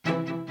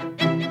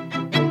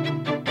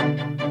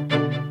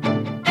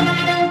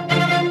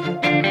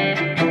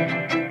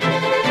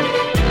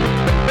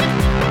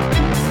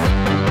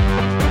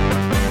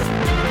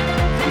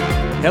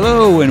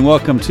Hello and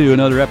welcome to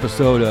another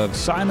episode of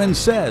Simon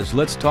Says,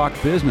 Let's Talk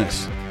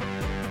Business.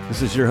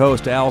 This is your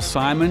host, Al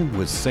Simon,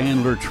 with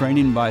Sandler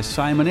Training by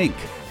Simon Inc.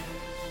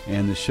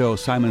 And the show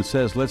Simon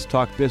Says, Let's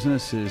Talk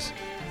Business is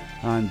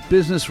on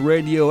Business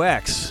Radio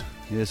X.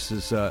 This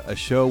is a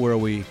show where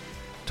we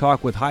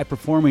talk with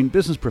high-performing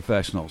business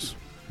professionals.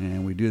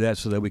 And we do that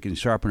so that we can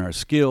sharpen our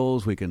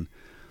skills, we can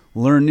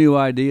learn new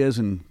ideas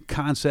and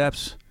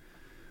concepts,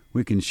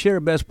 we can share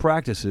best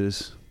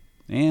practices,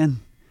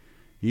 and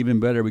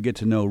even better, we get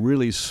to know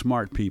really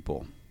smart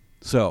people.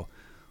 So,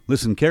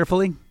 listen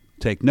carefully,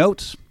 take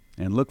notes,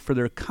 and look for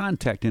their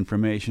contact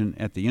information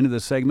at the end of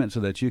the segment so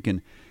that you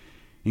can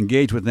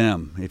engage with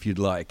them if you'd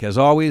like. As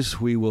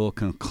always, we will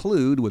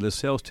conclude with a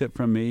sales tip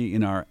from me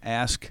in our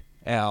Ask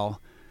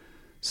Al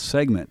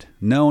segment,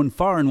 known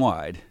far and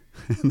wide,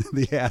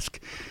 the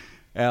Ask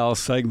Al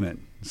segment.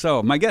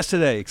 So, my guest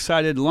today,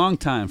 excited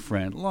longtime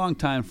friend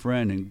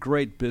and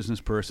great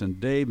business person,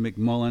 Dave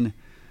McMullen,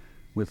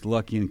 with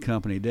Lucky &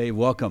 Company. Dave,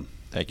 welcome.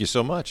 Thank you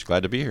so much.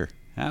 Glad to be here.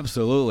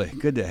 Absolutely.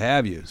 Good to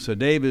have you. So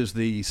Dave is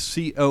the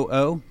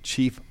COO,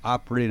 Chief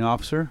Operating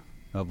Officer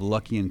of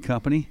Lucky &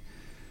 Company.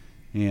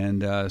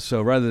 And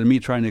so rather than me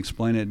trying to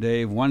explain it,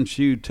 Dave, why don't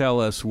you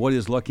tell us what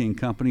is Lucky &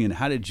 Company and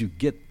how did you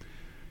get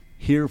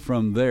here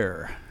from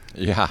there?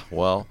 Yeah,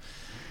 well,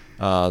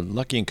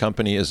 Lucky &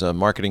 Company is a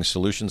marketing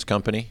solutions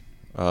company.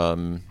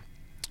 A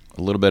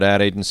little bit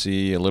ad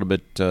agency, a little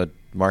bit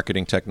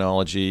marketing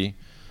technology,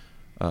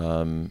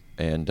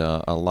 and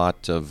a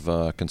lot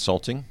of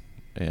consulting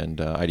and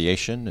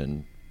ideation,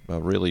 and a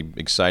really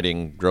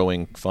exciting,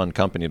 growing, fun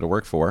company to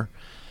work for.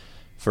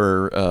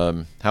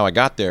 For how I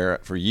got there,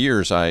 for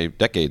years,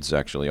 decades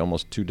actually,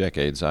 almost 2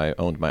 decades, I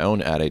owned my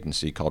own ad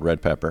agency called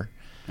Red Pepper.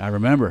 I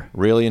remember.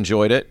 Really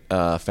enjoyed it.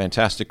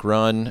 Fantastic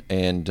run,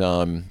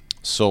 and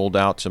sold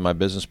out to my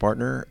business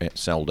partner.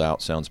 Sold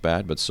out sounds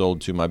bad, but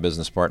sold to my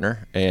business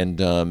partner, and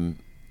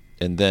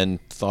then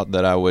thought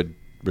that I would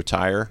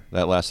retire.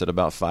 That lasted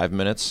about 5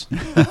 minutes.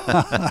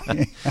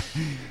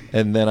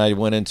 And then I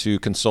went into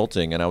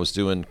consulting, and I was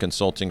doing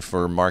consulting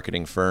for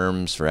marketing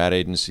firms, for ad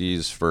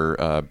agencies,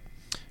 for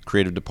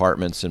creative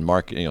departments and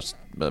marketing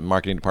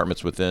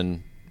departments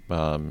within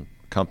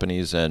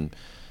companies. And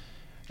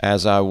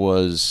as I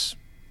was,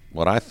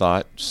 what I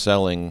thought,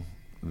 selling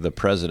the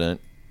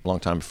president,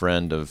 longtime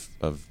friend of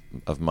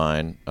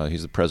mine,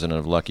 he's the president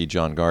of Lucky,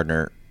 John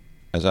Gardner.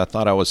 As I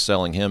thought I was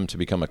selling him to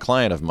become a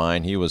client of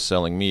mine, he was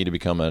selling me to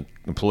become an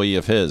employee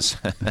of his.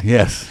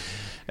 Yes.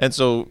 And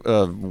so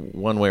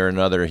one way or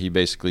another, he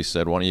basically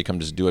said, why don't you come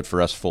just do it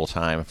for us full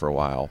time for a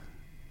while?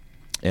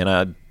 And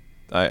I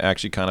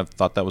actually kind of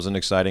thought that was an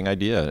exciting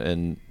idea.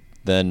 And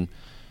then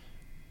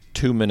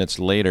 2 minutes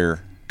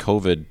later,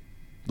 COVID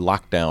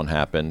lockdown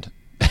happened.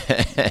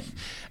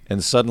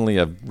 And suddenly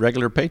a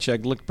regular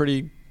paycheck looked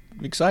pretty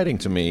exciting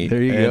to me.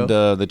 There you go.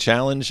 And the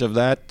challenge of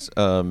that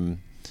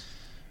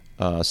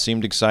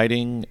seemed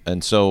exciting,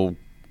 and so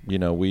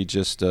we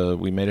just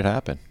we made it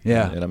happen.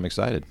 Yeah, and I'm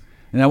excited.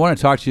 And I want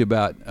to talk to you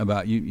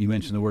about you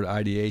mentioned the word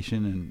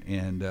ideation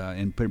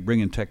and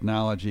bringing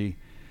technology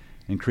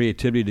and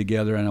creativity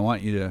together, and I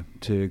want you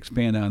to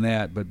expand on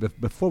that. But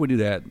before we do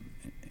that,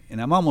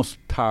 and I'm almost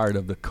tired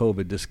of the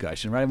COVID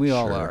discussion, right? We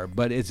all are,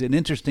 but it's an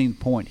interesting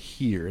point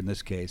here in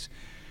this case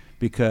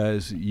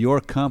because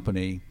your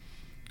company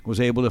was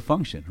able to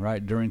function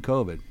right during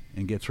COVID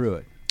and get through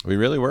it. We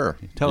really were.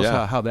 Tell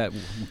us how that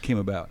came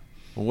about.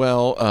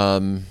 Well,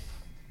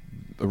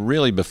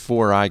 really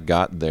before I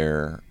got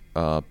there,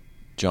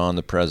 John,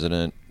 the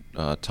president,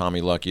 Tommy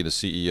Lucky, the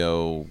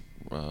CEO,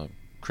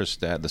 Chris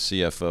Stad, the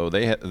CFO,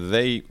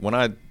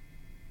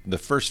 the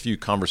first few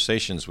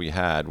conversations we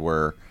had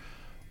were,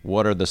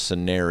 what are the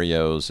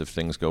scenarios if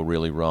things go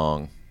really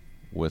wrong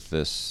with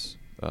this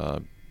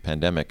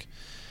pandemic?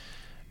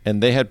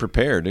 And they had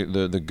prepared.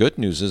 The good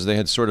news is they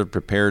had sort of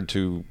prepared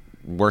to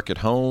work at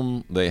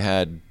home.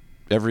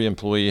 Every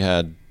employee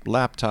had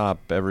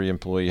laptop. Every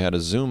employee had a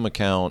Zoom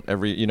account.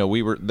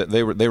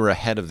 They were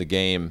ahead of the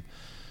game,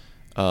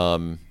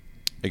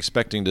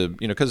 expecting to,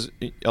 because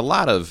a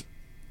lot of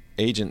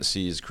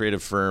agencies,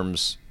 creative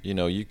firms,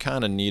 you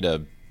kind of need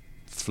a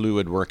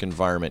fluid work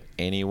environment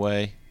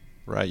anyway,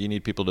 right? You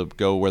need people to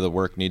go where the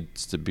work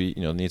needs to be,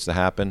 needs to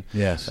happen.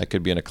 Yes. That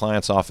could be in a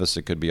client's office.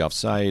 It could be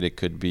off-site. It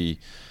could be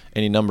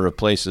any number of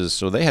places.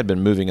 So they had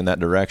been moving in that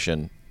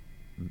direction.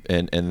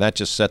 And that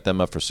just set them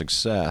up for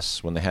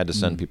success when they had to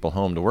send people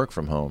home to work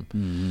from home.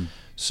 Mm-hmm.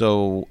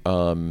 So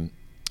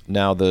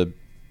now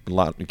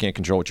you can't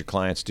control what your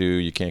clients do.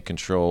 You can't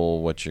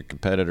control what your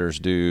competitors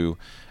do.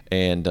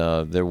 And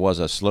there was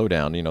a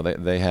slowdown.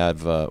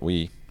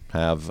 We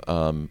have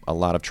a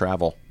lot of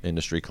travel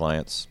industry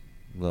clients,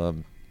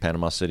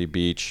 Panama City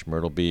Beach,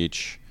 Myrtle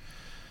Beach,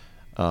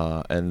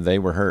 and they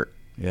were hurt.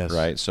 Yes.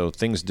 Right. So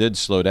things did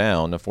slow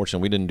down.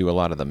 Unfortunately, we didn't do a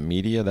lot of the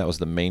media. That was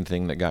the main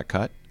thing that got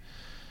cut.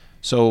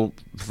 So,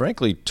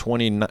 frankly,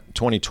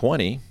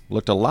 2020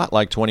 looked a lot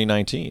like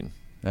 2019.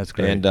 That's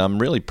great. And I'm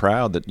really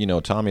proud that,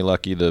 Tommy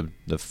Lucky, the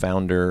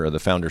founder or the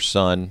founder's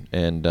son,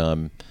 and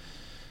the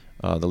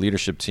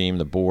leadership team,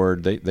 the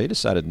board, they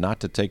decided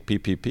not to take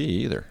PPP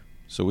either.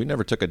 So we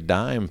never took a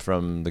dime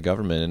from the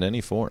government in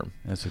any form.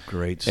 That's a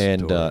great story.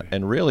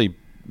 And really,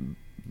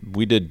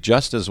 we did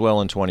just as well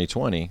in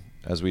 2020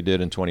 as we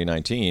did in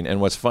 2019. And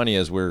what's funny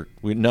is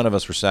none of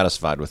us were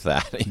satisfied with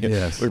that.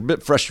 Yes. We're a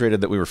bit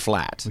frustrated that we were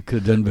flat. We could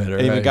have done better.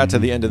 And right? we got to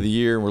the end of the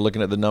year and we're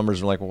looking at the numbers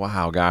and we're like,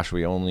 wow, gosh,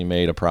 we only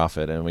made a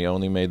profit and we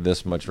only made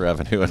this much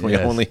revenue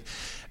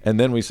and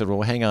then we said,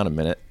 well, hang on a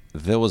minute.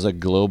 There was a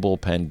global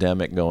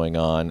pandemic going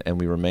on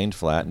and we remained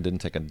flat and didn't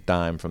take a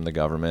dime from the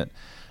government.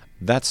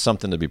 That's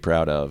something to be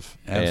proud of.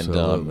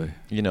 Absolutely.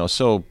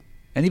 And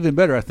and even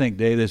better, I think,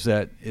 Dave, is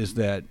that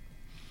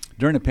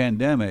during the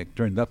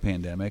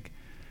pandemic,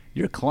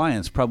 your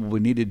clients probably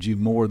needed you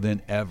more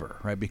than ever,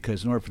 right?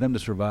 Because in order for them to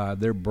survive,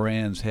 their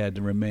brands had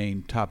to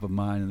remain top of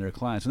mind in their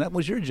clients, and that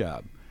was your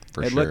job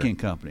at Lucky &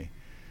 Company.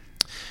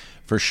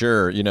 For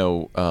sure.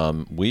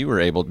 We were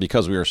able,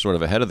 because we were sort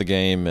of ahead of the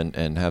game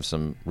and have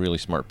some really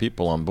smart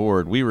people on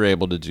board, we were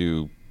able to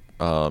do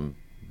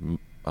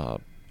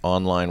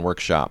online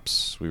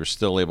workshops. We were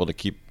still able to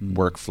keep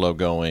workflow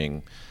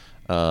going.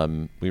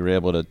 We were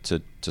able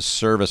to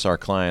service our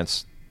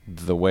clients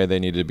the way they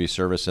needed to be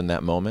serviced in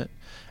that moment.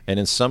 And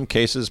in some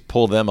cases,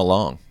 pull them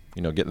along,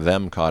 get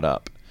them caught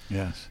up.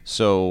 Yes.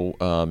 So,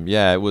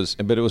 it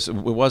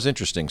was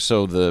interesting.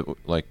 So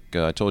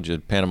I told you,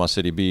 Panama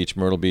City Beach,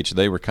 Myrtle Beach,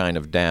 they were kind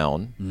of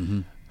down.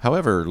 Mm-hmm.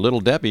 However,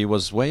 Little Debbie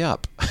was way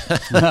up.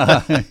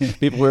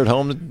 People were at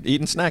home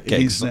eating snack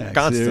cakes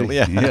constantly.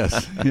 Yeah.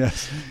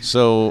 Yes.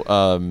 So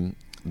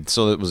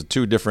it was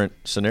two different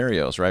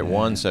scenarios, right? Yeah.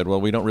 One said,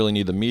 well, we don't really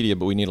need the media,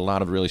 but we need a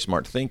lot of really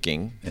smart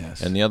thinking.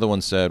 Yes. And the other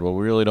one said, well,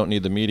 we really don't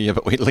need the media,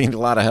 but we need a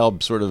lot of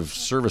help sort of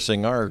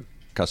servicing our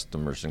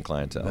customers and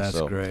clientele. That's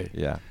great.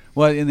 Yeah.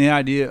 Well, in the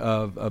idea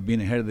of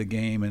being ahead of the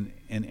game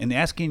and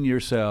asking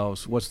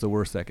yourselves, what's the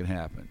worst that can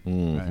happen?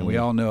 Mm-hmm. Right? And we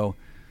all know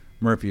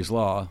Murphy's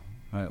Law,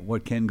 right?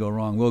 What can go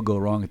wrong will go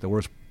wrong at the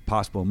worst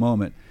possible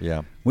moment.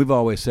 Yeah. We've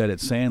always said at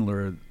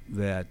Sandler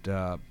that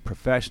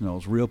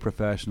real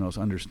professionals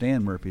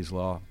understand Murphy's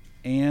Law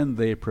and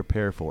they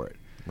prepare for it.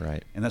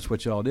 Right. And that's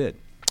what y'all did.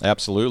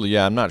 Absolutely.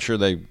 Yeah. I'm not sure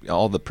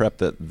all the prep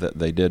that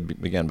they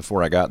did began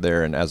before I got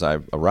there and as I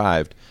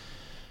arrived.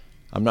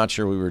 I'm not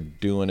sure we were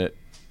doing it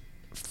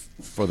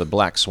for the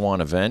Black Swan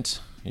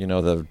event.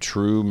 The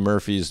true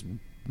Murphy's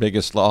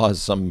biggest law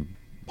is some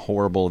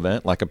horrible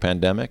event like a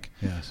pandemic.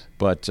 Yes.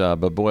 But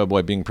boy, oh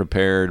boy, being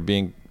prepared,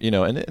 and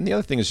the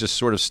other thing is just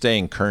sort of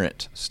staying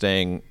current,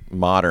 staying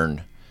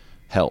modern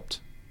helped,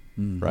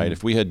 right?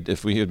 If we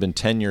had been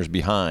 10 years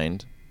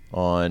behind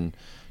on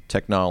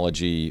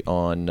technology,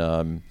 on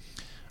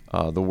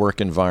the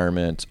work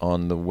environment,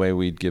 on the way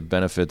we'd give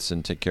benefits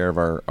and take care of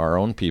our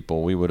own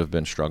people, we would have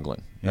been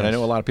struggling. Yes. And I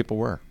know a lot of people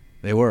were.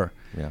 They were.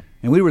 Yeah.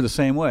 And we were the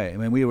same way. I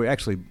mean, we were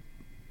actually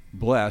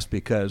blessed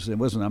because it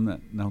wasn't. I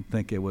don't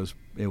think it was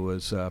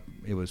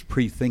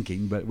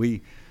pre-thinking, but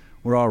we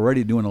were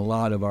already doing a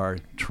lot of our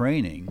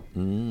training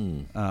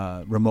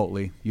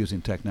remotely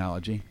using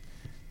technology.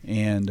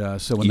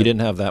 And so when you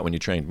didn't have that when you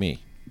trained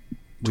me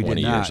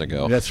 20 years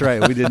ago. That's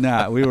right. We did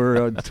not. We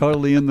were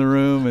totally in the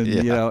room and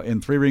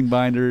in 3-ring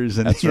binders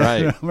and that's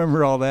right. I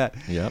remember all that.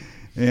 Yep.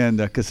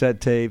 And cassette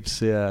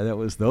tapes. Yeah,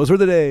 those were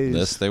the days.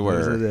 Yes, they were.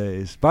 Those were the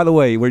days. By the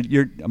way,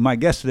 my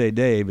guest today,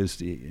 Dave,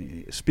 is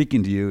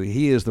speaking to you.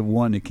 He is the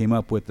one who came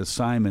up with the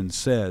Simon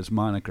Says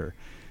moniker.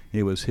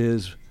 It was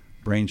his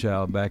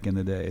brainchild back in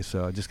the day.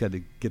 So I just got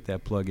to get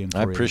that plug in for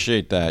you. I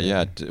appreciate that.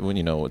 Yeah. When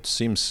it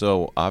seems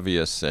so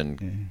obvious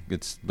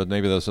but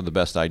maybe those are the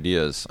best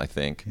ideas, I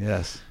think.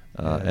 Yes.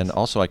 And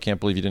also, I can't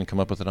believe you didn't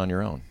come up with it on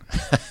your own.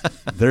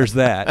 There's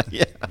that.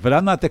 Yeah. But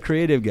I'm not the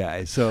creative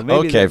guy, so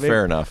maybe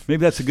fair enough.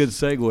 Maybe that's a good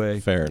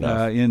segue. Fair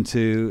enough.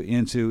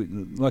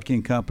 Into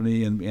Lucky &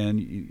 Company, and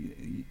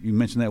you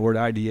mentioned that word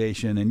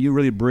ideation, and you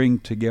really bring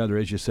together,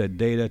 as you said,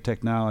 data,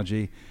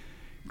 technology,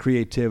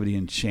 creativity,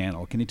 and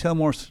channel. Can you tell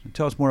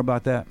us more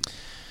about that?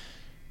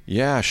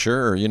 Yeah,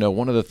 sure.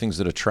 One of the things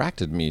that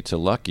attracted me to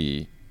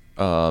Lucky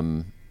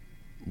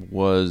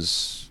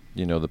was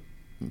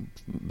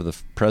the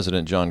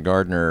president, John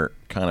Gardner,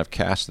 kind of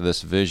cast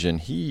this vision.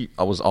 He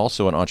was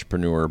also an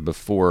entrepreneur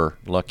before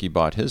Lucky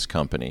bought his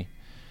company,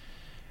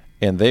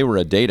 and they were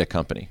a data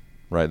company,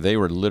 right? They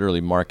were literally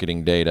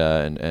marketing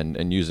data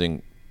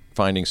and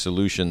finding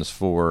solutions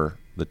for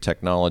the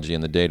technology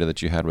and the data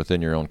that you had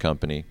within your own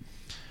company.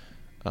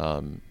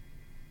 And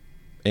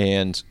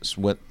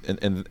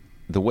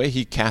the way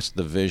he cast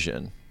the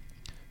vision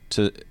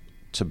to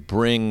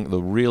bring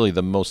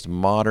the most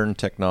modern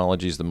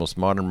technologies, the most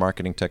modern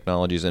marketing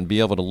technologies, and be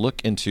able to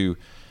look into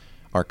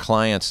our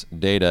clients'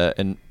 data.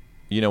 And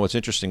what's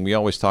interesting, we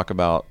always talk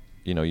about,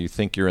 you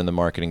think you're in the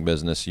marketing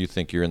business, you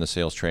think you're in the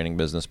sales training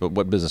business, but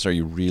what business are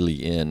you really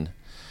in?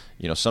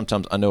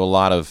 Sometimes I know a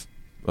lot of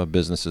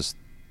businesses,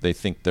 they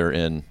think they're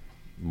in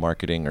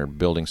marketing or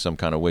building some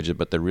kind of widget,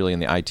 but they're really in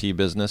the IT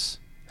business.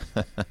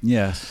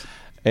 Yes.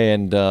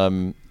 And,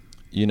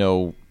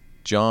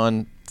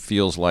 John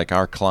feels like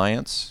our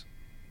clients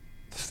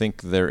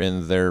think they're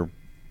in their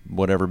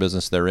whatever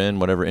business they're in,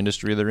 whatever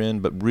industry they're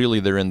in, but really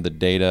they're in the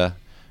data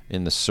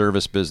in the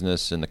service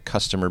business, in the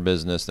customer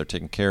business. They're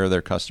taking care of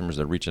their customers.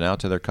 They're reaching out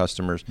to their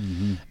customers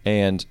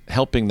and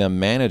helping them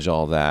manage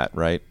all that,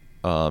 right?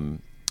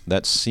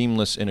 That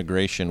seamless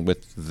integration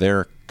with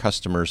their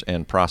customers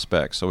and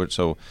prospects.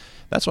 So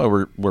that's why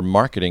we're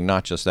marketing,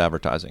 not just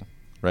advertising,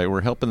 right?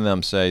 We're helping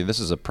them say, this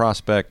is a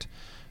prospect.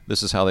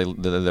 This is how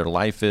their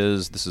life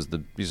is. This is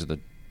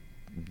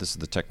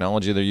the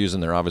technology they're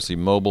using. They're obviously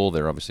mobile.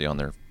 They're obviously on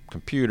their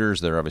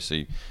computers. They're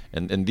obviously,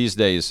 and these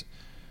days,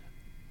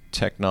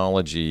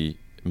 technology,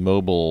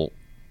 mobile,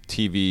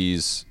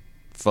 TVs,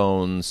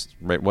 phones,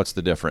 right? What's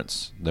the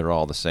difference? They're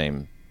all the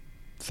same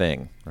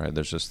thing, right?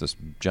 There's just this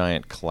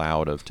giant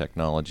cloud of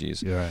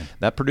technologies. You're right.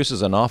 That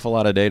produces an awful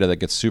lot of data that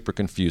gets super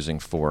confusing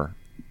for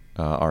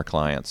our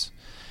clients.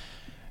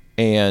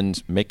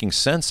 And making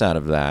sense out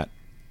of that,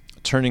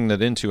 turning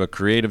that into a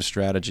creative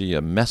strategy,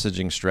 a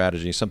messaging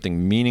strategy,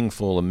 something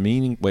meaningful,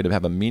 way to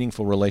have a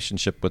meaningful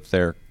relationship with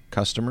their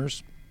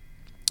customers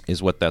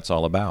is what that's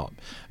all about.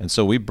 And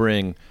so we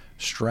bring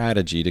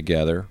strategy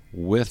together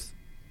with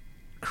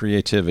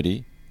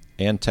creativity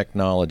and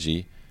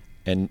technology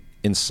and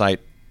insight,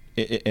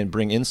 and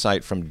bring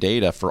insight from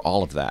data for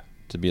all of that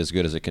to be as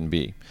good as it can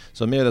be.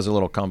 So maybe that's a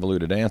little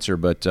convoluted answer,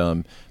 but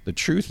the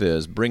truth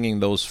is bringing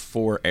those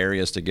 4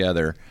 areas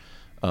together,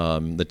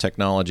 the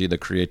technology, the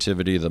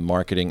creativity, the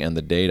marketing, and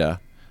the data,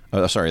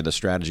 the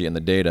strategy and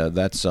the data,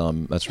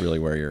 that's really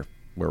where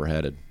we're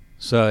headed.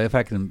 So if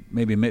I can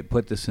maybe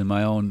put this in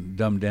my own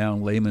dumbed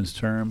down layman's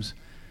terms,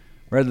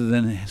 rather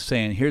than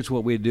saying, here's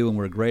what we do and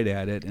we're great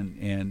at it,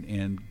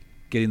 and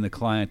getting the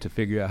client to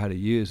figure out how to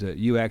use it,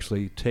 you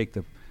actually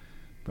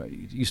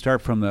you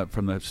start from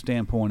the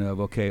standpoint of,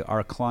 okay,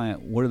 our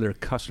client, what do their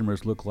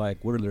customers look like?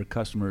 Where do their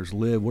customers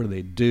live? What do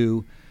they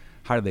do?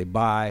 How do they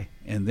buy?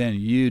 And then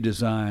you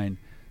design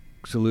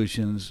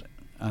solutions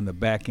on the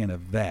back end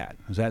of that.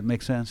 Does that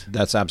make sense?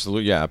 That's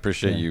absolutely, yeah. I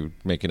appreciate you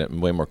making it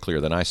way more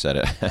clear than I said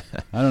it.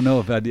 I don't know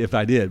if I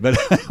did, but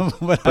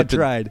I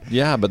tried.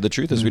 But the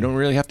truth is we don't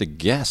really have to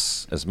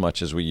guess as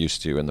much as we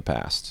used to in the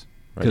past.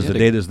 Because the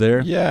data's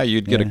there? Yeah,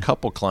 you'd get a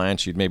couple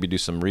clients, you'd maybe do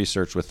some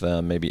research with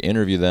them, maybe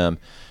interview them,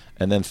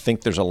 and then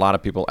think there's a lot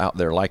of people out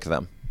there like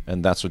them,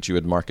 and that's what you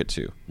would market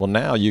to. Well,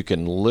 now we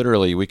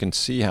can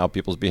see how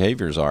people's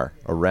behaviors are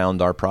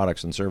around our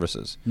products and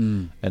services,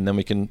 and then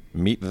we can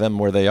meet them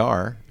where they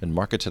are and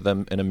market to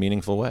them in a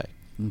meaningful way.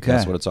 Okay.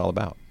 That's what it's all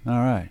about. All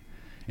right.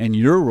 And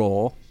your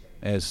role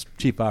as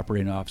Chief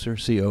Operating Officer,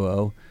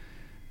 COO,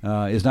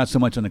 is not so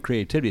much on the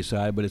creativity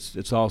side, but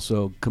it's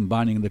also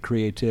combining the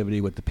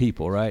creativity with the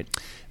people, right?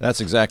 That's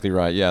exactly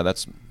right. Yeah,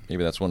 that's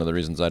one of the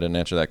reasons I didn't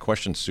answer that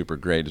question super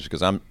great, is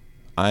because I'm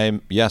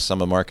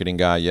a marketing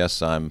guy.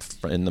 Yes, I'm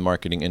in the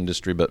marketing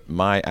industry, but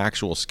my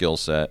actual skill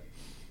set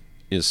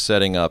is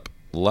setting up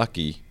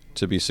Lucky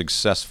to be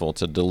successful,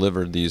 to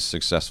deliver these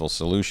successful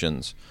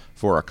solutions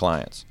for our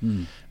clients.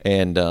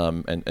 And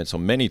so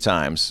many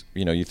times,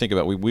 you think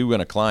about, we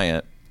win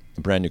a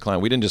brand new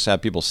client. We didn't just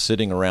have people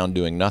sitting around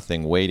doing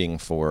nothing, waiting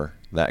for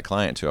that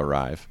client to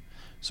arrive.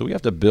 So we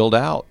have to build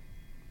out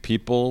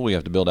people, we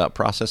have to build out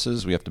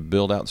processes, we have to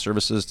build out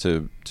services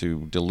to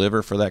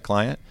deliver for that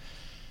client.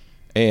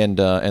 And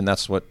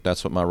that's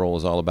what my role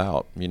is all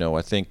about.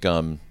 I think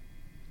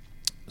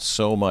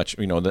so much,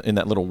 in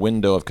that little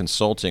window of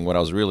consulting, what I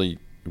was really,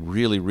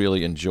 really,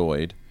 really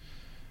enjoyed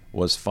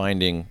was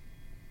finding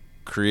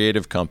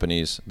creative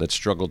companies that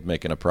struggled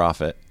making a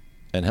profit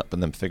and helping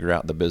them figure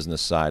out the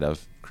business side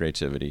of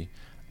creativity,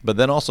 but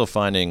then also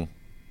finding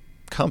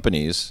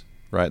companies,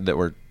 right, that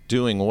were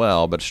doing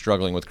well but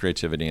struggling with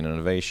creativity and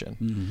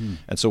innovation.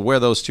 And so where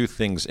those two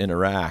things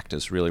interact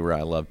is really where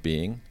I love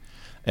being.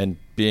 And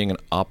being an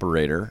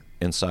operator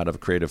inside of a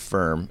creative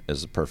firm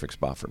is the perfect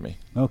spot for me.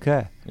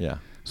 Okay. Yeah.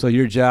 So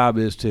your job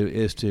is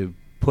to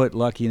put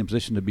Lucky in a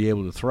position to be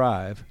able to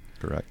thrive.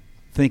 Correct.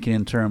 Thinking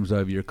in terms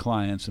of your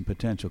clients and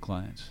potential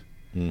clients.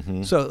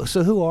 So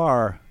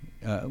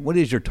what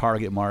is your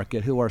target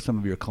market? Who are some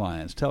of your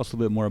clients? Tell us a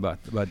little bit more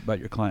about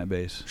your client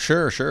base.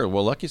 Sure.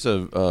 Well, Lucky's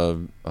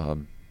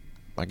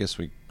I guess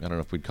I don't know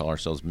if we'd call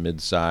ourselves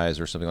mid-size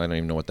or something. I don't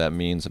even know what that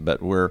means,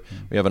 but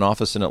we have an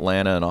office in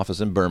Atlanta, an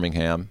office in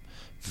Birmingham.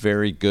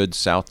 Very good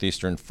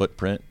southeastern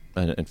footprint.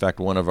 And in fact,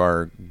 one of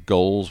our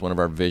goals, one of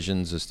our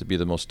visions is to be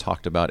the most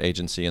talked about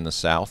agency in the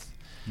South.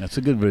 That's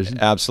a good vision.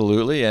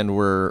 Absolutely, and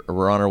we're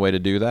on our way to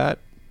do that.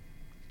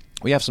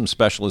 We have some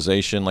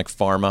specialization, like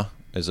pharma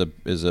is a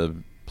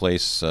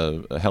place,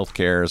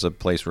 healthcare is a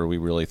place where we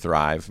really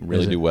thrive,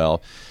 really do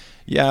well.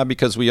 Yeah,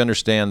 because we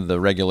understand the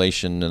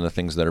regulation and the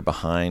things that are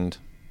behind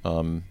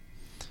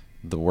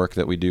the work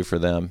that we do for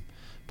them.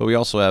 But we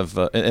also have,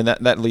 and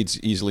that leads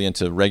easily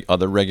into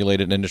other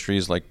regulated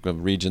industries, like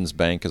Regions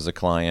Bank as a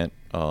client,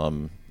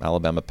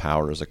 Alabama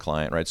Power as a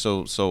client, right?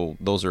 So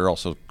those are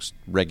also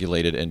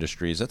regulated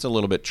industries. That's a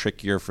little bit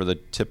trickier for the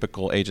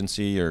typical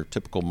agency or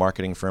typical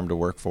marketing firm to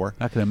work for.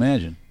 I can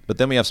imagine. But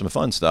then we have some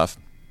fun stuff.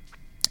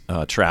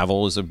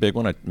 Travel is a big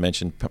one. I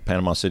mentioned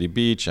Panama City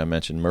Beach. I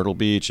mentioned Myrtle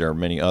Beach. There are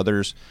many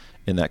others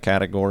in that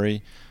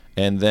category.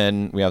 And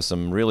then we have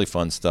some really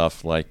fun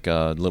stuff like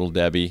Little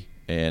Debbie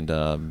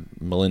and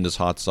Melinda's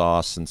Hot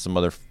Sauce and some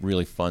other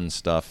really fun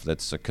stuff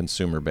that's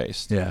consumer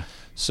based. Yeah.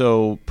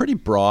 So pretty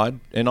broad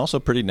and also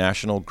pretty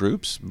national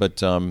groups,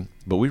 but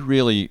we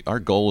really, our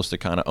goal is to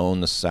kind of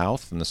own the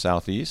South and the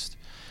Southeast,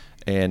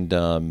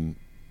 and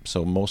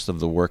so most of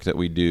the work that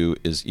we do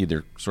is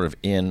either sort of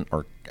in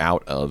or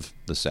out of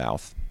the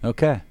South.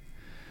 Okay.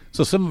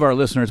 So some of our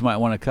listeners might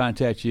want to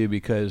contact you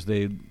because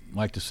they'd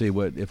like to see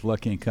what if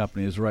Lucky &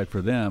 Company is right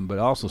for them, but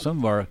also some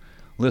of our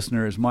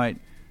listeners might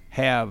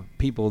have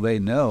people they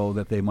know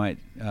that they might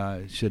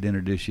should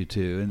introduce you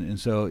to, and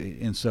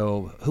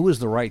so who is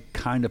the right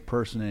kind of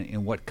person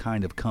in what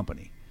kind of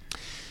company?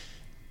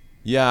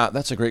 Yeah,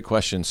 that's a great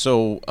question.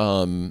 So,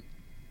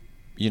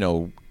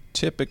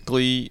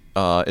 typically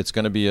it's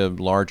going to be a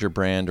larger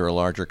brand or a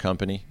larger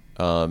company.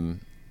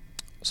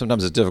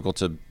 Sometimes it's difficult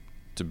to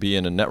be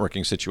in a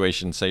networking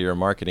situation. Say you're a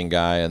marketing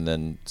guy, and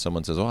then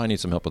someone says, "Oh, I need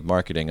some help with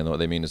marketing," and what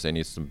they mean is they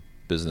need some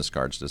business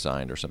cards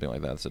designed or something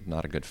like that. It's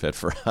not a good fit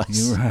for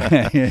us.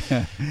 Right.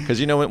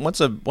 Because once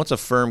a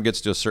firm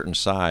gets to a certain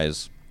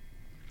size,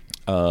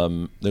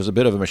 there's a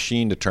bit of a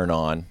machine to turn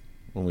on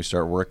when we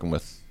start working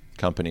with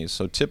companies.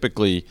 So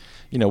typically,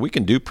 we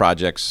can do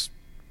projects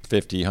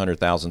 50,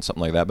 100,000,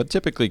 something like that. But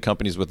typically,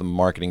 companies with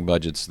marketing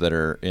budgets that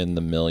are in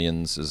the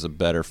millions is a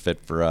better fit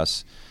for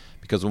us,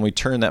 because when we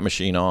turn that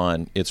machine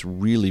on, it's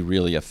really,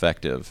 really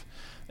effective.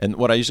 And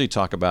what I usually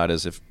talk about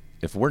is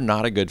if we're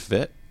not a good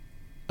fit,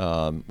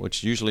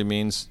 which usually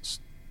means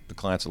the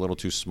client's a little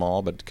too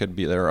small, but it could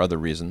be there are other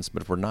reasons.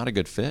 But if we're not a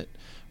good fit,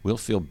 we'll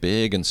feel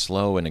big and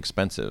slow and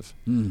expensive.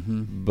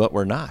 Mm-hmm. But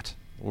we're not.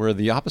 We're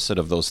the opposite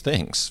of those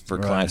things for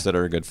clients that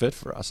are a good fit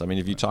for us. I mean,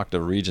 if you talk to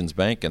Regions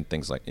Bank and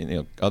things like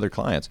other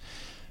clients,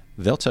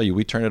 they'll tell you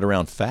we turn it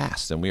around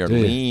fast, and we are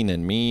lean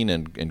and mean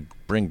and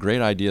bring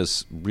great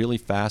ideas really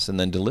fast and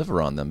then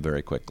deliver on them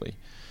very quickly.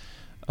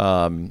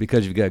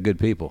 Because you've got good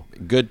people.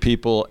 Good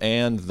people,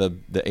 and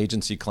the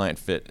agency client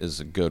fit is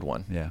a good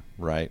one. Yeah.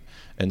 Right.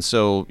 And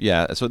so,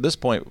 so at this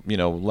point,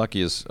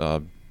 Lucky is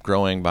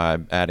growing by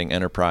adding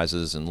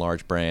enterprises and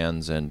large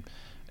brands, and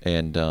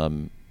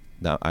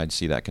now I'd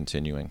see that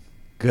continuing.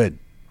 Good.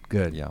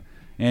 Yeah.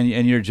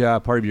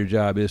 And part of your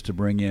job is to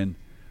bring in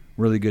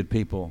really good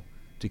people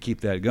to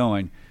keep that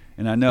going.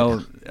 And I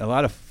know a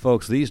lot of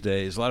folks these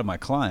days, a lot of my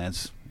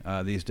clients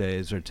these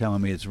days are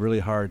telling me it's really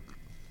hard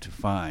to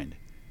find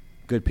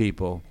good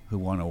people who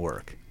want to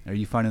work. Are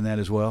you finding that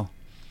as well?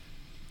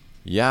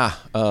 Yeah.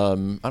 I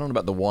don't know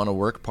about the want to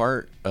work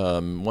part.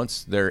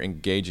 Once they're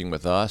engaging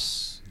with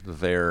us,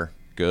 they're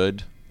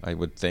good, I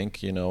would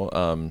think,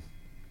 and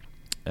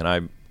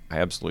I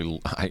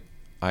absolutely,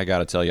 I got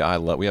to tell you,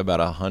 we have about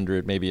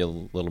 100, maybe a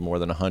little more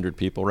than 100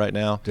 people right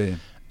now. Damn.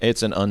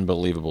 It's an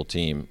unbelievable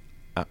team.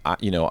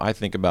 I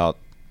think about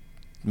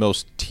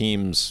most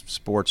teams,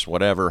 sports,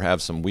 whatever,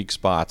 have some weak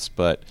spots,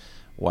 but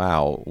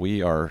wow,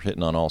 we are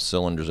hitting on all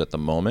cylinders at the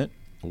moment.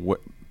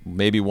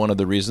 Maybe one of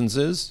the reasons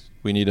is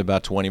we need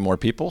about 20 more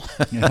people.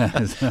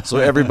 So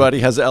everybody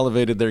has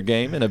elevated their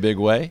game in a big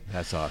way.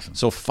 That's awesome.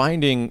 So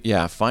finding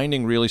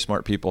really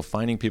smart people,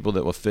 finding people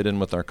that will fit in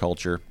with our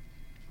culture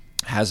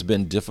has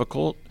been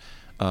difficult,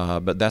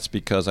 but that's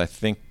because I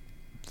think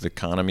the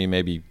economy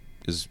maybe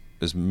is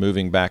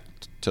moving back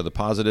to the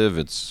positive.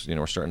 It's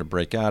we're starting to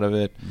break out of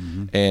it,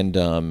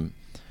 and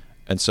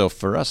so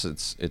for us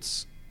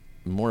it's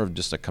more of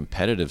just a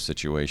competitive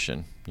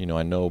situation.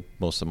 I know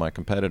most of my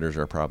competitors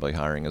are probably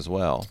hiring as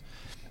well,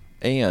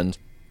 and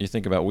you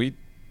think about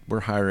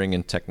we're hiring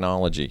in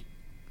technology,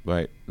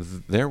 right?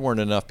 There weren't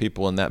enough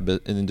people in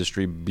that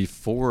industry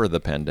before the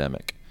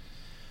pandemic.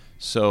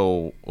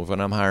 So when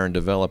I'm hiring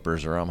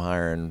developers or I'm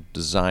hiring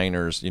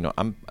designers,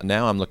 I'm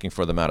looking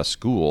for them out of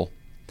school.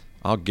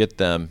 I'll get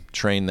them,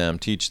 train them,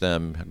 teach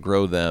them,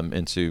 grow them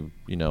into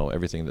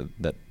everything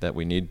that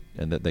we need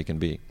and that they can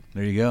be.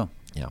 There you go.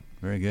 Yeah.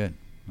 Very good.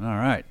 All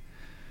right.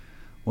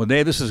 Well,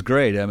 Dave, this is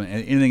great. I mean,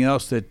 anything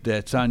else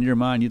that's on your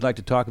mind you'd like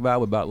to talk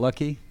about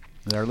Lucky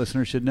that our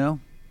listeners should know?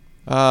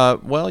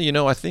 Well,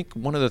 I think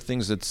one of the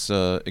things that's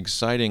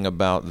exciting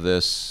about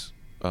this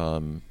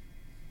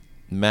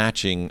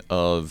matching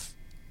of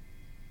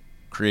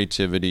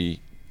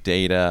creativity,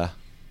 data,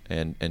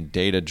 and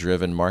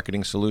data-driven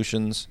marketing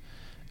solutions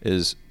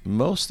is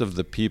most of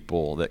the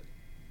people that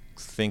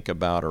think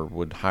about or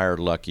would hire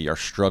Lucky are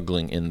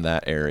struggling in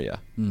that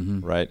area,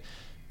 right?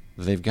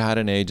 They've got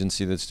an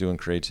agency that's doing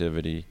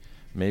creativity.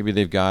 Maybe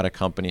they've got a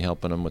company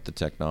helping them with the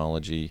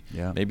technology.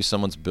 Yeah. Maybe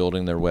someone's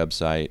building their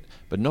website,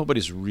 but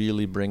nobody's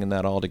really bringing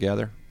that all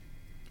together,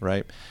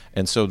 right?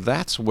 And so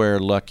that's where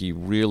Lucky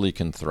really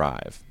can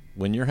thrive.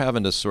 When you're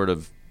having to sort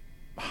of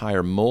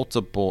hire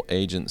multiple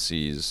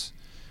agencies,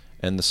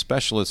 and the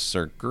specialists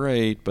are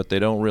great, but they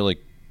don't really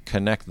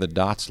connect the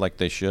dots like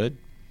they should,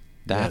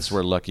 that's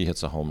where Lucky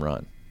hits a home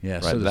run. Yeah,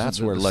 right? so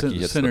That's where Lucky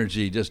hits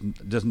synergy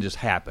doesn't just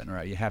happen,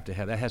 right? You have to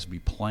have that has to be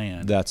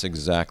planned. That's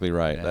exactly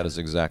right. Yeah. That is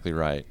exactly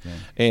right.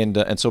 Yeah.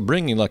 And so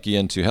bringing Lucky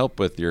in to help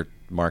with your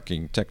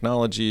marketing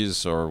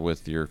technologies or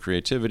with your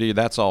creativity,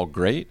 that's all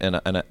great,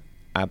 and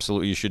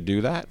absolutely you should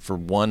do that for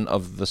one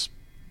of the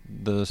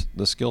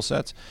the skill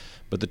sets.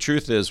 But the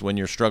truth is, when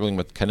you're struggling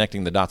with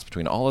connecting the dots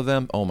between all of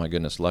them, oh my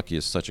goodness, Lucky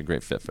is such a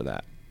great fit for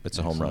that. It's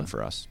a home run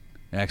for us.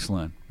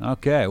 Excellent.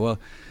 Okay. Well,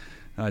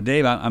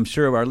 Dave, I'm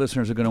sure our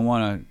listeners are going to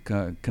want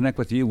to connect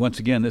with you. Once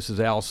again, this is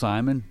Al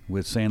Simon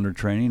with Sandler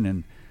Training,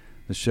 and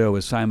the show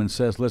is Simon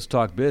Says, Let's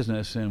Talk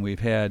Business. And we've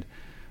had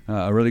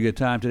a really good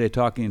time today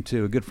talking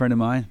to a good friend of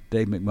mine,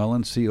 Dave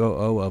McMullen,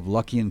 COO of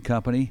Lucky &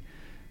 Company,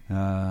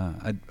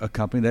 a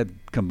company that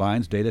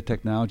combines data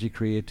technology,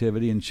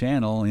 creativity, and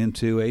channel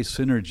into a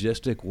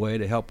synergistic way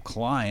to help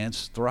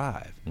clients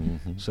thrive.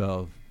 Mm-hmm.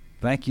 So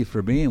thank you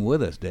for being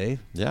with us, Dave.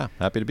 Yeah,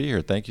 happy to be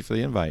here. Thank you for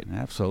the invite.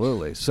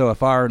 Absolutely. So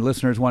if our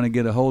listeners want to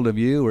get a hold of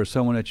you or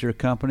someone at your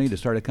company to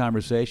start a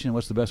conversation,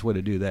 what's the best way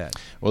to do that?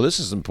 Well, this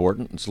is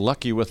important. It's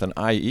Lucky with an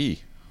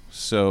IE.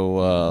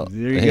 So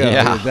there you go.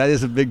 Yeah. That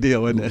is a big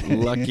deal, isn't it?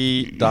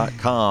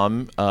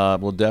 Lucky.com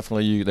will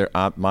definitely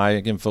my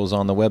info's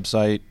on the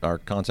website. Our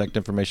contact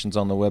information's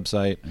on the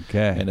website.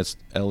 Okay. And it's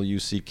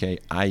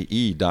LUCKIE.com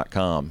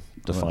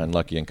to find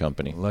Lucky &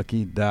 Company.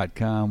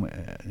 Lucky.com,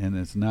 and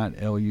it's not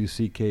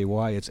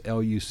LUCKY, it's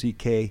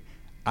LUCKIE.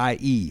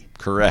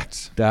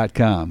 Correct.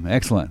 .com.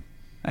 Excellent.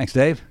 Thanks,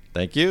 Dave.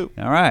 Thank you.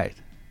 All right.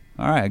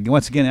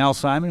 Once again, Al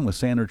Simon with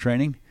Sandler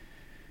Training.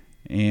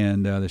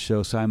 And the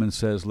show Simon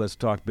Says, Let's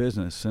Talk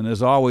Business. And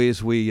as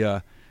always, we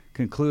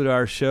conclude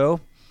our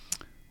show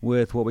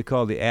with what we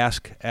call the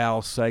Ask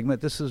Al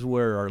segment. This is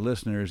where our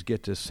listeners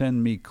get to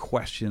send me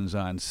questions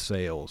on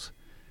sales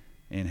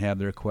and have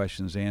their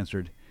questions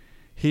answered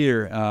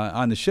here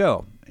on the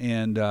show.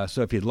 And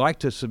so if you'd like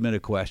to submit a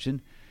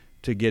question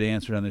to get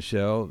answered on the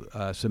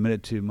show, submit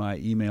it to my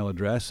email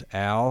address,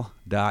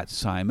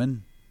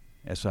 al.simon,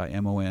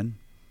 SIMON,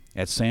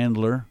 at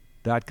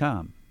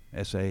sandler.com,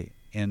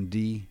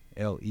 SANDLER.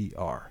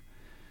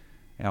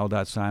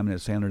 Al.Simon at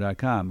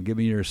Sandler.com. Give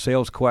me your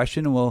sales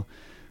question, and we'll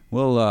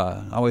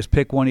always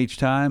pick one each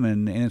time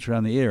and answer it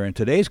on the air. And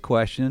today's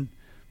question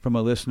from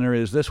a listener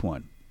is this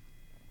one: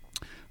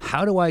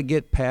 how do I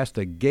get past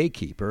a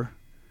gatekeeper,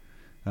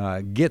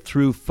 get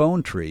through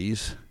phone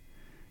trees,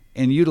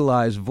 and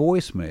utilize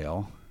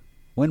voicemail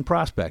when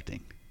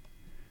prospecting?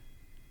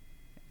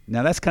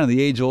 Now that's kind of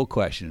the age-old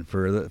question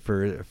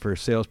for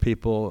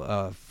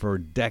salespeople for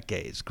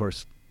decades. Of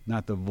course,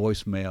 not the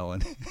voicemail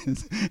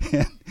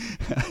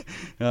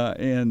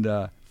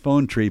and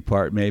phone tree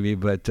part maybe,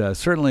 but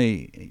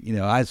certainly,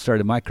 I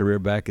started my career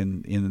back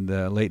in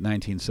the late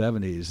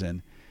 1970s,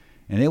 and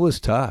it was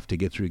tough to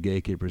get through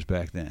gatekeepers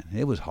back then.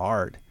 It was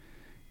hard.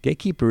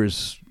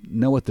 Gatekeepers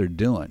know what they're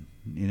doing.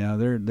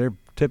 They're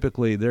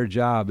typically, their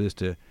job is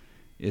to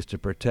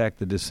protect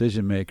the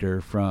decision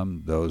maker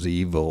from those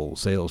evil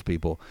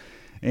salespeople.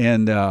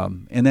 And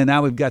then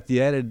now we've got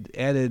the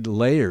added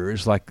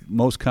layers. Like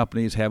most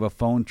companies have a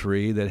phone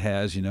tree that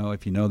has,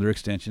 if you know their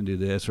extension, do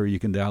this, or you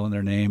can dial in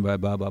their name, blah,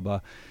 blah, blah, blah.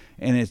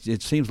 And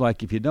it seems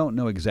like if you don't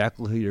know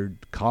exactly who you're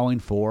calling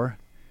for,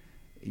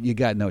 you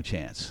got no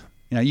chance.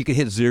 You can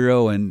hit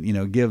 0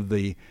 and, give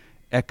the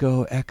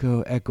echo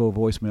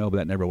voicemail, but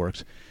that never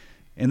works.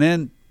 And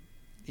then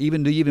do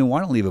you even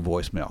want to leave a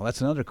voicemail?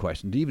 That's another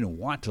question. Do you even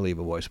want to leave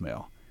a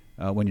voicemail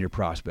when you're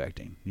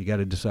prospecting? You got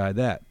to decide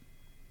that.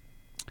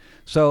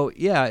 So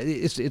yeah,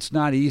 it's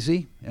not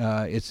easy.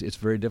 It's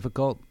very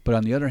difficult. But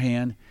on the other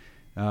hand,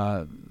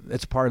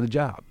 it's part of the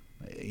job.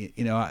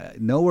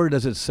 Nowhere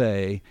does it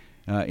say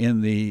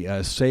in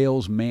the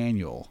sales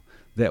manual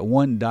that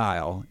one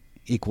dial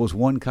equals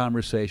one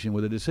conversation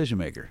with a decision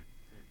maker.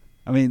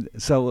 I mean,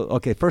 so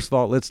okay. First of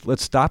all,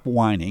 let's stop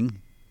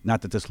whining.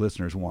 Not that this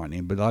listener is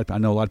whining, but I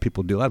know a lot of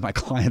people do. A lot of my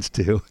clients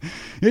do.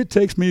 It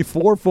takes me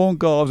 4 phone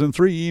calls and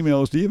 3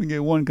 emails to even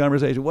get one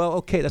conversation. Well,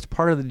 okay, that's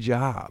part of the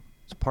job.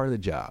 It's part of the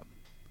job.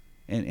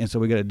 And so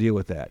we got to deal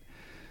with that.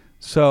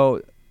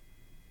 So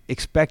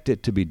expect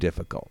it to be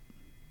difficult.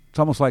 It's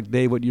almost like,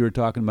 Dave, what you were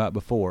talking about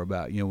before,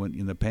 about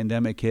when the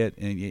pandemic hit,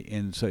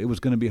 and so it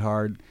was going to be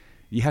hard.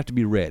 You have to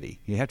be ready.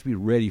 You have to be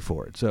ready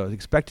for it. So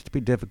expect it to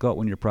be difficult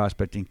when you're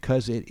prospecting,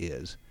 because it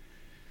is.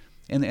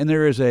 And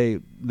there is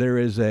a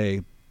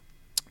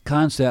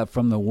concept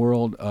from the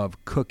world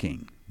of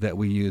cooking that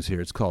we use here.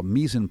 It's called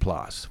mise en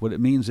place. What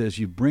it means is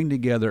you bring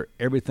together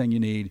everything you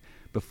need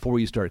before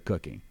you start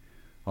cooking.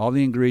 All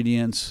the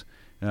ingredients,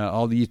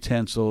 all the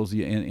utensils,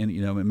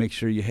 and make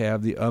sure you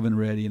have the oven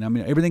ready. And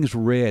everything is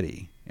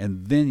ready,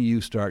 and then you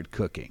start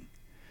cooking.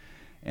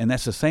 And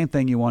that's the same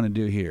thing you want to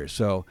do here.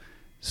 So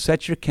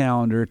set your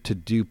calendar to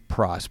do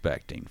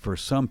prospecting for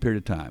some period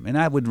of time. And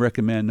I would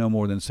recommend no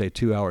more than, say,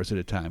 2 hours at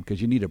a time,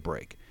 because you need a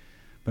break.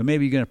 But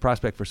maybe you're going to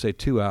prospect for, say,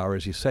 2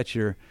 hours. You set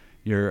your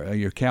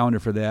calendar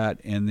for that,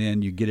 and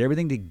then you get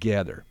everything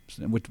together.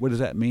 What does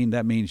that mean?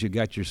 That means you've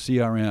got your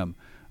CRM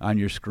on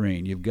your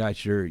screen. You've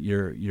got your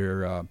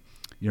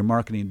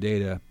marketing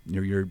data,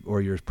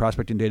 your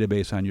prospecting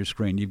database on your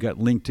screen. You've got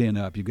LinkedIn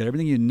up. You've got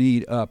everything you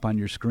need up on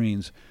your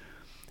screens,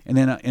 and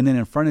then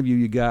in front of you,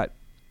 you got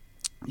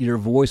your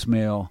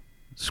voicemail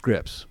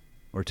scripts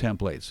or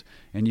templates,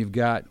 and you've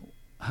got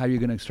how you're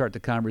going to start the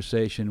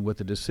conversation with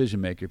the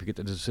decision maker. If you get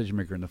the decision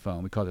maker in the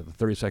phone, we call it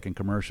the 30-second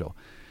commercial.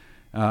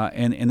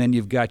 And then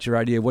you've got your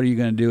idea, what are you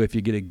going to do if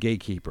you get a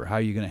gatekeeper? How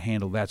are you going to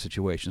handle that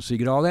situation? So you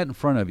get all that in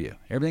front of you.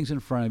 Everything's in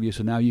front of you,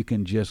 so now you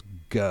can just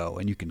go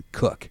and you can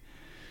cook.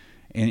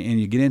 And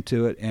you get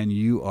into it and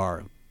you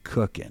are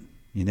cooking.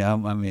 You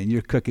know, I mean,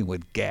 you're cooking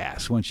with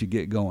gas once you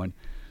get going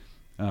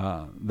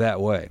that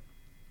way.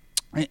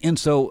 And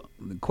so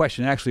the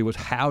question actually was,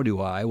 how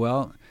do I?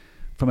 Well,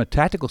 from a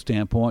tactical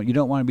standpoint, you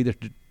don't want to be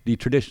the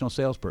traditional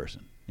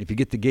salesperson. If you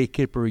get the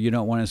gatekeeper, you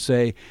don't want to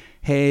say,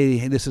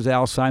 hey, this is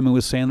Al Simon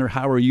with Sandler.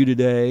 How are you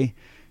today?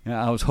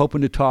 I was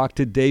hoping to talk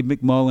to Dave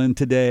McMullen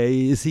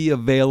today. Is he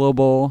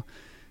available?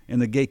 And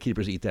the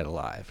gatekeepers eat that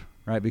alive,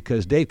 right?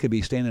 Because Dave could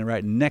be standing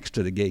right next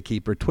to the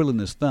gatekeeper, twiddling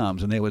his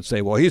thumbs, and they would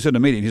say, well, he's in a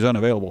meeting. He's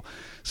unavailable.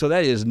 So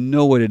that is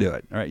no way to do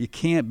it, all right? You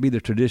can't be the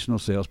traditional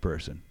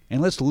salesperson.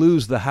 And let's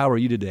lose the how are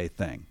you today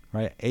thing,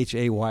 right?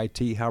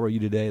 H-A-Y-T, how are you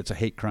today? It's a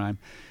hate crime.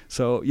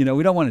 So, you know,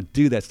 we don't want to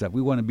do that stuff.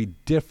 We want to be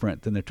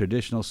different than the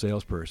traditional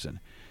salesperson.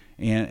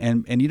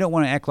 And you don't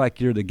want to act like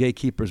you're the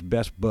gatekeeper's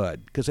best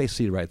bud, because they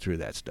see right through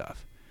that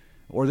stuff.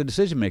 Or the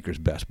decision maker's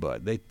best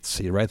bud. They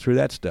see right through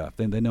that stuff.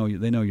 They know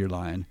you're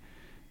lying.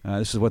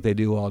 This is what they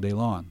do all day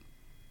long.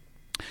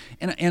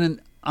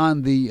 And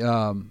on the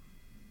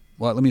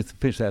well, let me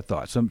finish that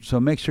thought. So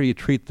make sure you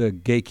treat the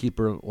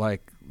gatekeeper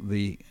like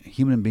the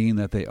human being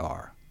that they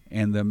are,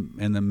 and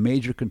the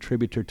major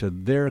contributor to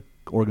their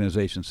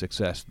organization's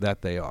success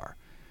that they are.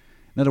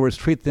 In other words,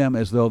 treat them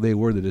as though they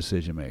were the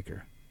decision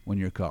maker when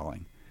you're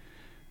calling.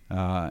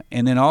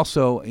 And then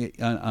also,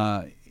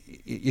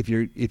 if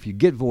you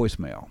get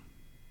voicemail,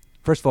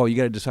 first of all, you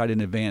got to decide in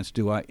advance: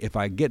 if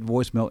I get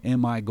voicemail,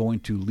 am I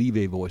going to leave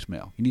a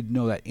voicemail? You need to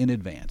know that in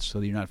advance so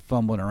that you're not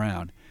fumbling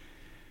around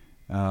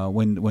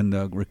when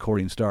the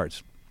recording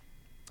starts.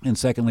 And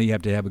secondly, you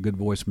have to have a good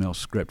voicemail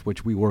script,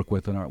 which we work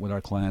with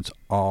our clients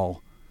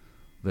all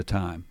the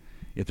time,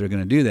 if they're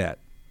going to do that.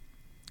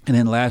 And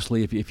then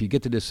lastly, if you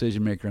get the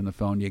decision maker on the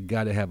phone, you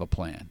got to have a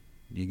plan.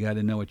 You got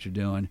to know what you're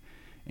doing,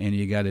 and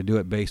you got to do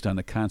it based on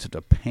the concept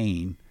of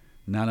pain,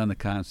 not on the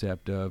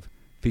concept of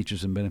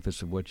features and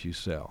benefits of what you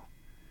sell.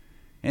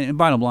 And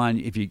bottom line,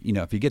 if you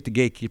get the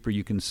gatekeeper,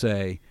 you can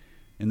say,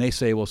 and they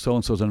say, well, so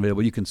and so's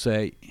unavailable. You can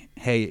say,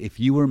 hey, if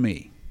you were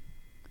me,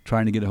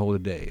 trying to get a hold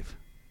of Dave,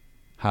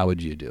 how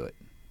would you do it?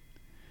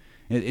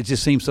 It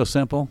just seems so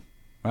simple,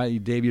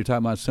 right? Dave, you're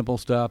talking about simple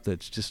stuff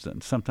that's just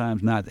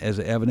sometimes not as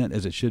evident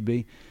as it should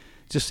be.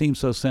 It just seems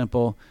so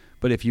simple.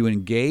 But if you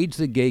engage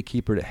the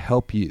gatekeeper to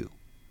help you,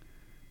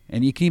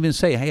 and you can even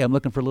say, hey, I'm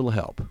looking for a little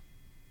help.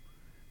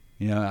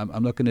 You know,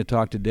 I'm looking to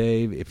talk to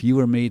Dave. If you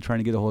were me trying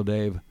to get a hold of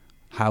Dave,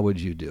 how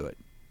would you do it?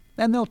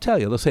 And they'll tell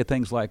you. They'll say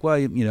things like, well,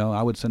 you know,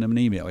 I would send him an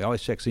email. He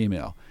always checks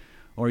email.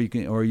 Or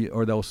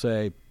they'll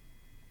say,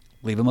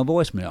 leave him a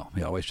voicemail.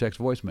 He always checks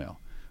voicemail.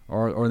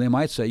 Or they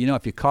might say, you know,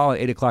 if you call at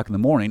 8 o'clock in the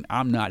morning,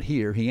 I'm not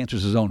here. He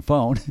answers his own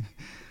phone.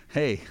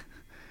 Hey,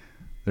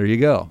 there you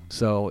go.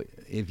 So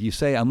if you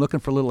say, I'm looking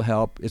for a little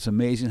help, it's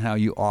amazing how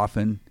you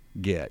often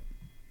get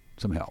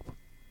some help.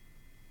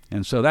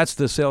 And so that's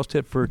the sales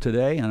tip for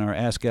today on our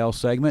Ask Al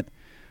segment.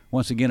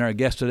 Once again, our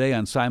guest today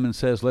on Simon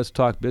Says Let's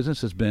Talk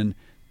Business has been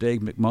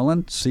Dave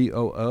McMullen,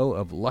 COO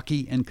of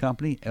Lucky &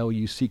 Company,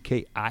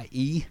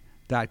 LUCKIE.com.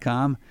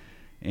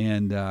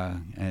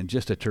 And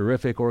just a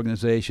terrific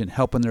organization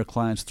helping their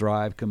clients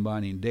thrive,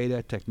 combining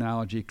data,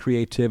 technology,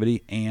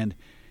 creativity, and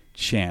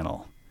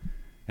channel.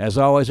 As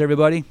always,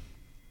 everybody,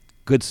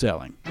 good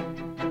selling.